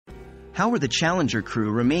How were the Challenger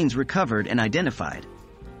crew remains recovered and identified?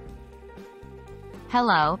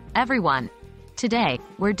 Hello, everyone. Today,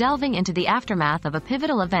 we're delving into the aftermath of a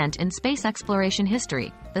pivotal event in space exploration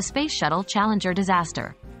history, the Space Shuttle Challenger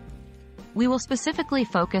disaster. We will specifically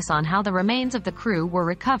focus on how the remains of the crew were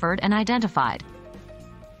recovered and identified.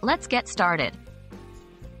 Let's get started.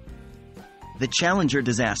 The Challenger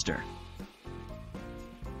disaster.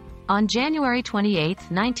 On January 28,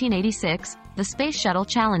 1986, the Space Shuttle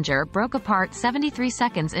Challenger broke apart 73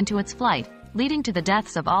 seconds into its flight, leading to the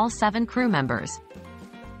deaths of all 7 crew members.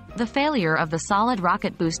 The failure of the solid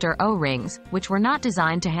rocket booster O-rings, which were not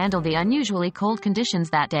designed to handle the unusually cold conditions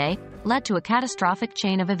that day, led to a catastrophic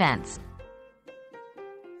chain of events.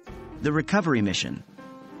 The recovery mission.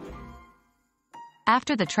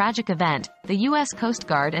 After the tragic event, the U.S. Coast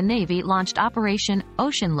Guard and Navy launched Operation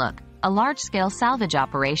Ocean Look, a large-scale salvage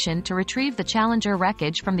operation to retrieve the Challenger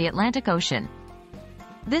wreckage from the Atlantic Ocean.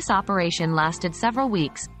 This operation lasted several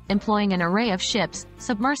weeks, employing an array of ships,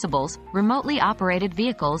 submersibles, remotely operated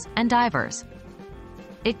vehicles, and divers.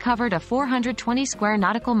 It covered a 420 square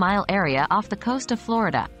nautical mile area off the coast of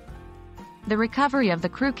Florida. The recovery of the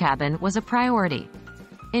crew cabin was a priority.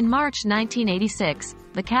 In March 1986,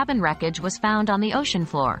 the cabin wreckage was found on the ocean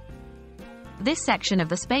floor. This section of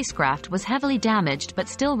the spacecraft was heavily damaged but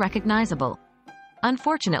still recognizable.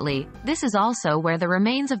 Unfortunately, this is also where the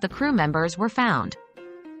remains of the crew members were found.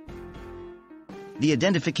 The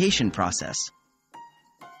identification process.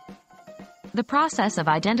 The process of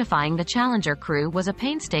identifying the Challenger crew was a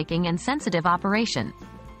painstaking and sensitive operation.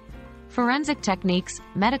 Forensic techniques,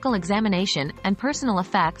 medical examination, and personal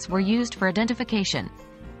effects were used for identification.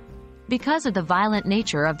 Because of the violent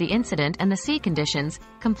nature of the incident and the sea conditions,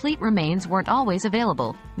 complete remains weren't always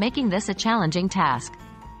available, making this a challenging task.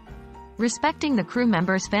 Respecting the crew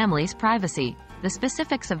members' families' privacy, the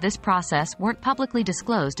specifics of this process weren't publicly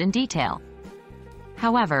disclosed in detail.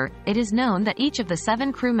 However, it is known that each of the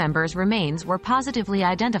 7 crew members' remains were positively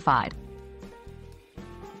identified.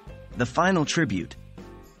 The final tribute.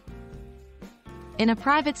 In a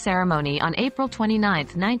private ceremony on April 29,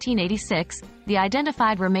 1986, the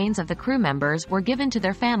identified remains of the crew members were given to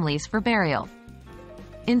their families for burial.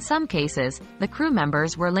 In some cases, the crew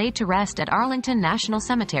members were laid to rest at Arlington National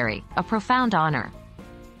Cemetery, a profound honor.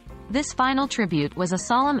 This final tribute was a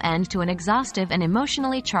solemn end to an exhaustive and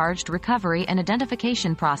emotionally charged recovery and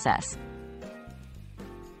identification process.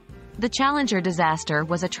 The Challenger disaster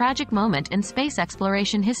was a tragic moment in space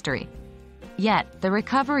exploration history. Yet, the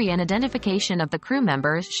recovery and identification of the crew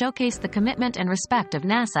members showcased the commitment and respect of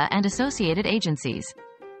NASA and associated agencies.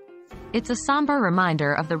 It's a somber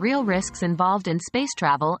reminder of the real risks involved in space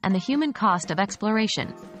travel and the human cost of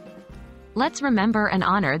exploration. Let's remember and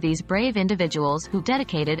honor these brave individuals who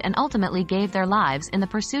dedicated and ultimately gave their lives in the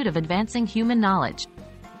pursuit of advancing human knowledge.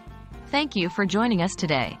 Thank you for joining us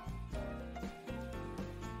today.